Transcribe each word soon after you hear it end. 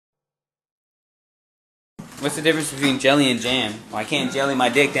What's the difference between jelly and jam? Well, I can't jelly my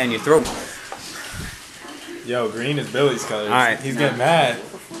dick down your throat. Yo, green is Billy's color. Alright. He's getting mad.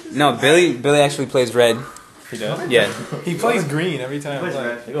 No, Billy actually plays red. He does? Yeah. He plays green every time.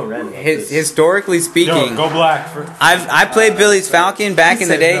 They go red. Historically speaking, Yo, go black. I played Billy's Falcon back in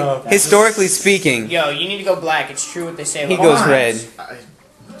the day. No. Historically speaking, Yo, you need to go black. It's true what they say. he goes red.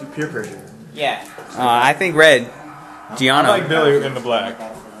 Do peer pressure. Yeah. I think red. I Gianno. like Billy in the black.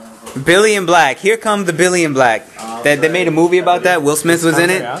 Billy in Black. Here comes the Billy in Black. They made a movie about that. Will Smith was in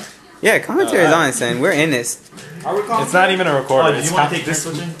it. Yeah, commentary is honest, and we're in this. It's not even a recorder. Do you want to take this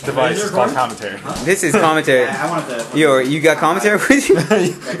device is called commentary. This is commentary. I wanted to. Yo, you got commentary with you?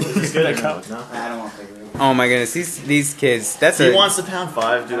 He's good at commentary. No, I don't want to take it. Oh my goodness, these kids. He wants the pound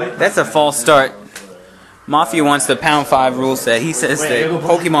 5, dude. That's a false start. Mafia wants the pound 5 rule set. He says that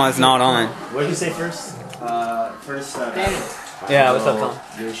Pokemon is not on. What did you say first? Yeah, what's up, Tom?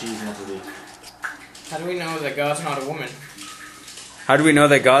 Yoshi's Monthly. How do we know that God's not a woman? How do we know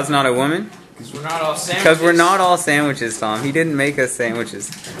that God's not a woman? Because we're not all sandwiches. Because we're not all sandwiches, Tom. He didn't make us sandwiches.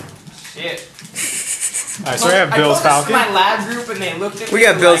 Shit. Alright, so we have Bill's I Falcon. told this to my lab group and they looked at me. We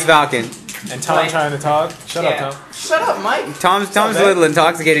got Bill's like, Falcon. And Tom trying to talk. Shut up, Tom. Shut up, Mike. Tom's a little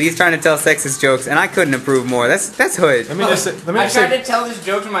intoxicated. He's trying to tell sexist jokes, and I couldn't approve more. That's hood. Let me just I tried to tell this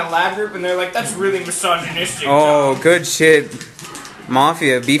joke to my lab group and they're like, that's really misogynistic. Oh, Tom. good shit.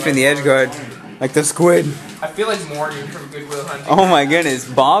 Mafia beefing the edge guard like the squid. I feel like Morgan from Goodwill Hunting. Oh my goodness,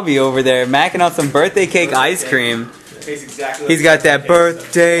 Bobby over there macking out some birthday cake ice cream. He's got that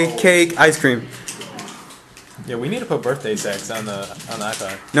birthday cake ice cream. Yeah, we need to put birthday sex on the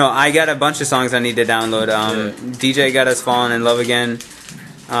iPod. No, I got a bunch of songs I need to download. DJ got us falling in love again.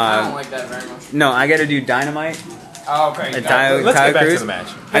 I don't like that very much. No, I gotta do Dynamite. Oh, okay. Let's get back Cruz. to the match.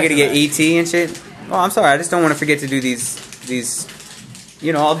 I gotta get ET and shit. Oh, I'm sorry, I just don't want to forget to do these.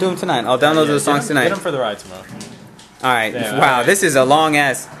 You know, I'll do them tonight. I'll download those songs tonight. Get them for the ride tomorrow. All right. Yeah, wow, right. this is a long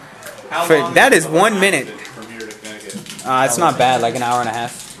ass. That is 1 minute. It's not bad, like an hour and a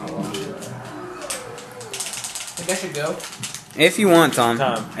half. I think I should go. If you want, Tom.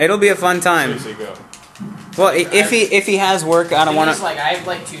 It'll be a fun time. Seriously, go. Well, if he has work, I don't want to. Like I have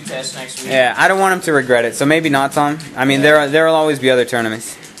like 2 tests next week. Yeah, I don't want him to regret it. So maybe not, Tom. I mean, there'll always be other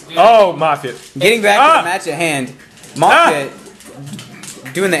tournaments. Oh, Mafia. Getting back to the match at hand, Mafia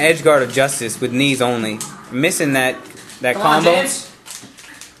doing the edge guard of justice with knees only, missing that combo.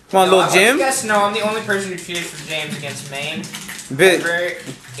 Come on, little Jim. Yes, no, I'm the only person who cheers for James against Maine.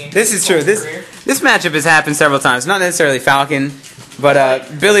 This is true. This matchup has happened several times. Not necessarily Falcon, but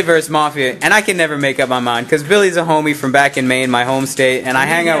Billy versus Mafia, and I can never make up my mind because Billy's a homie from back in Maine, my home state, and I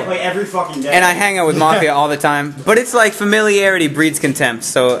hang out every fucking day. And I hang out with Mafia all the time. But it's like familiarity breeds contempt.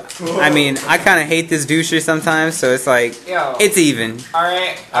 So I mean, I kind of hate this doucher sometimes. So it's like it's even. All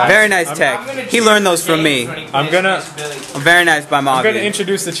right. Very nice tech. He learned those from me. Very nice by Mafia. I'm gonna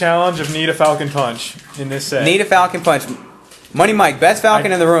introduce the challenge of need a Falcon punch in this set. Need a Falcon punch. Money Mike, best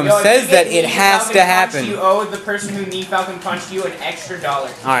Falcon in the room, says that it has to happen. You owe the person who knee Falcon punched you an extra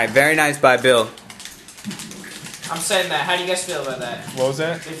 $1. Alright, very nice by Bill. I'm saying that. How do you guys feel about that? What was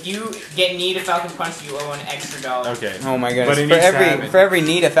that? If you get knee to Falcon punch, you owe an extra $1. Okay. Oh my goodness. For every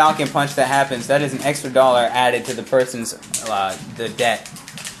knee to Falcon punch that happens, that is an extra $1 added to the person's the debt.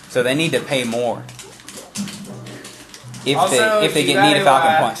 So they need to pay more. If they get knee to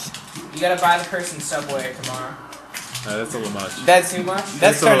Falcon punched. You gotta buy the person Subway tomorrow. That's a little much. That's too much.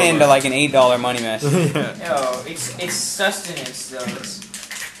 That's turning into like an $8 money mess. Yeah. Yo, it's sustenance though.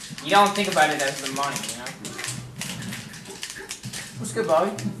 You don't think about it as the money, you know. What's good,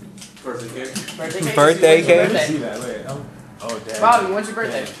 Bobby? Birthday cake. Birthday cake. See that? Wait. Oh, damn. Bobby, when's your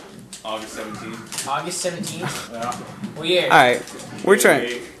birthday? August 17th. August 17th. What year? All right, we're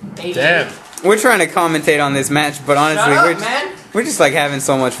trying. Damn. We're trying to commentate on this match, but honestly, we're just like having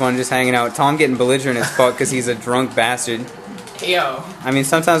so much fun just hanging out. Tom getting belligerent as fuck because he's a drunk bastard. Yo. I mean,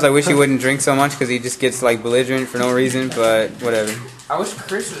 sometimes I wish he wouldn't drink so much because he just gets like belligerent for no reason, but whatever. I wish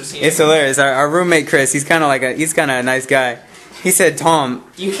Chris was here. It's hilarious. Our roommate Chris, he's kind of a nice guy. He said, Tom.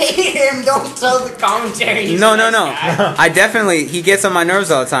 You hate him. Don't tell the commentary. No. I definitely, he gets on my nerves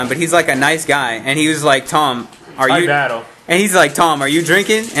all the time, but he's like a nice guy. And he was like, Tom, are you... And he's like, Tom, are you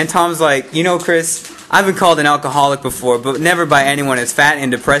drinking? And Tom's like, you know, Chris, I've been called an alcoholic before, but never by anyone as fat and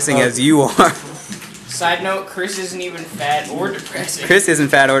depressing as you are. Side note, Chris isn't even fat or depressing. Chris isn't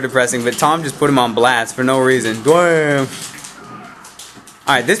fat or depressing, but Tom just put him on blast for no reason. Damn.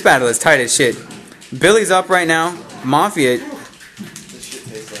 Alright, this battle is tight as shit. Billy's up right now. Mafia... This shit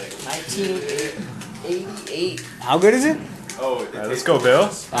tastes like 1988. How good is it? Oh, let's go,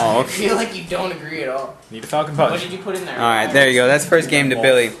 Bill. Oh, I okay. feel like you don't agree at all. Need a Falcon punch. What did you put in there? Alright, there you go. That's first game to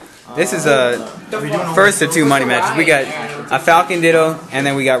Billy. This is a first of 2 money matches. We got a Falcon Ditto, and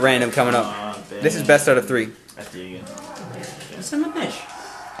then we got random coming up. This is best out of 3.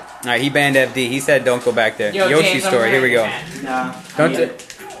 Alright, he banned FD. He said don't go back there. Yo, Yoshi's James, story. Here we go. Nah. Don't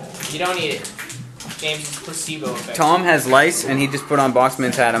You don't need it. James is placebo effect. Tom has lice, and he just put on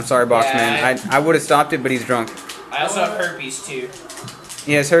Boxman's hat. I'm sorry, Boxman. Yeah, I would have stopped it, but he's drunk. I also have herpes too.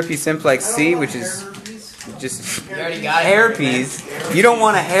 He has herpes simplex C, which is just You already got it. hairpiece. You don't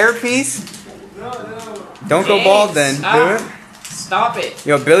want a hairpiece? Don't go bald then. Stop it.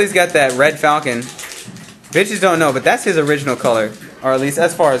 Yo, Billy's got that red Falcon. Bitches don't know, but that's his original color. Or at least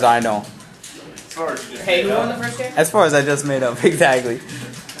as far as I know. Hey, who won the first game? As far as I just made up, exactly.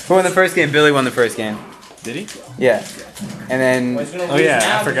 Who won the first game? Billy won the first game. Did he? Yeah. And then Oh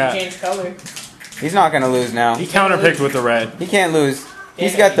yeah, I forgot. Change color. he's not gonna lose now. He counterpicked with the red. He can't lose.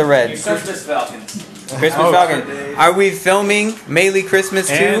 He's got the red. Christmas Falcons. Christmas Oh. Falcon. Are we filming Melee Christmas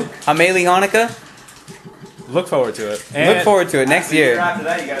too? And- A Melee Hanukkah? Look forward to it. Look forward to it next year. After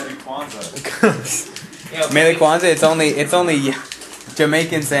that, you gotta do Kwanzaa. Yo, Melee Kwanzaa. It's only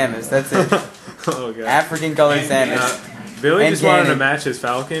Jamaican Samus. That's it. Oh god. African colored Samus. Billy And just wanted to Cannon. match his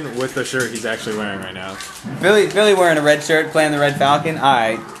Falcon with the shirt he's actually wearing right now. Billy wearing a red shirt, playing the red Falcon.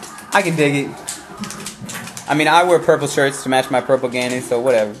 Alright. I can dig it. I mean, I wear purple shirts to match my purple Ganon, so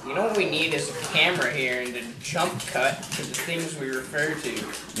whatever. You know what we need is a camera here and a jump cut to the things we refer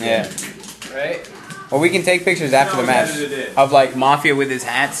to, Yeah. right? Well, we can take pictures after the No, match edited it. of like Mafia with his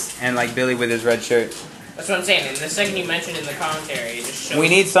hats and like Billy with his red shirt. That's what I'm saying. And the second you mentioned in the commentary, it just shows. We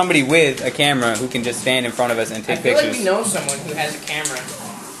need somebody with a camera who can just stand in front of us and I take feel like pictures. we know someone who has a camera.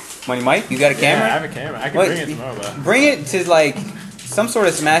 Money Mike, you got a Yeah, I camera? have a camera. I can What? bring it tomorrow, but Bring it to like some sort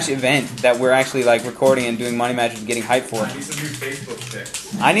of Smash event that we're actually like recording and doing money matches and getting hyped for. I need some new Facebook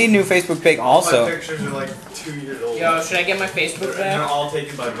pics. I need a new Facebook pic My also. pictures are like 2 years old. Yo, should I get my Facebook And they're back? all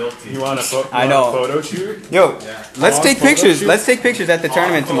taken by Milty. you want a I know. photo shoot? Yo, Yeah. let's All take photo pictures. shoots? Let's take pictures at the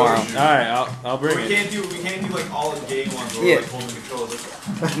tournament tomorrow. All right, I'll bring We it. can't do like all the gay ones where Yeah. we're like holding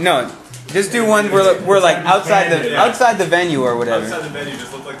controls. No, just do one where we're like outside the venue or whatever. Outside the venue,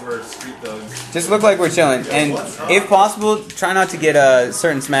 just look like we're street thugs. Just look like we're chilling, and if possible, try not to get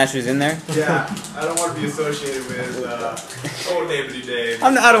certain smashers in there. Yeah, I don't want to be associated with. I won't name any names.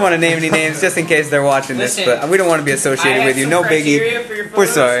 I don't want to name any names just in case they're watching this, Listen, but we don't want to be associated with you. No biggie. For your We're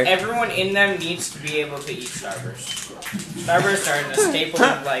photos. sorry. Everyone in them needs to be able to eat Starburst. Starburst are a staple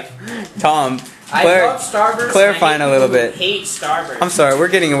of like. Tom, I love Starburst. clarifying and I a hate little people who bit. Hate Starburst. I'm sorry, we're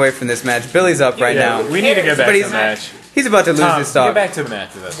getting away from this match. Billy's up right Yeah, now. we need to get back But to he's- the match. He's about to lose Tom, his get stop. back to the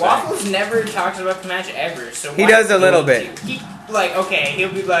match with us. Waffles never talks about the match ever. So He why- does a little bit. He, like okay, he'll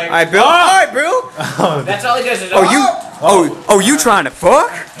be like. All right, Bill. All right, Bill. That's all he does. Is, Oh, you trying to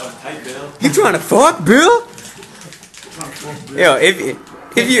fuck? Tight Bill. You trying to fuck, Bill? Yo, if you,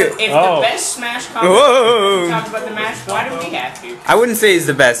 If Oh. the best Smash Whoa. comment talks about the match, why do we have to? I wouldn't say he's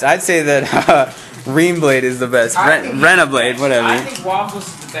the best. I'd say that Reamblade is the best. I think he's the Renablade, best. whatever. I think Waffles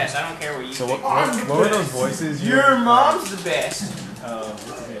is the best. I don't care what you So think. what were those voices you Your were, mom's the best. what's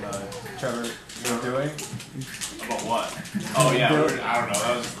his name, Trevor, you were doing? About what? Oh yeah, I don't know.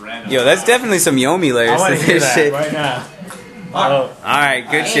 That was random. Yo, that's definitely some Yomi I layers want to to hear this that shit. right now. Oh, All right,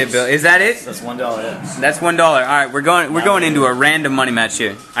 good shit, Bill. Is that it? That's $1. Yeah. That's $1. All right, we're going into a random money match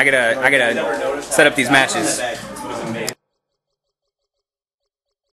here. I gotta set up these matches.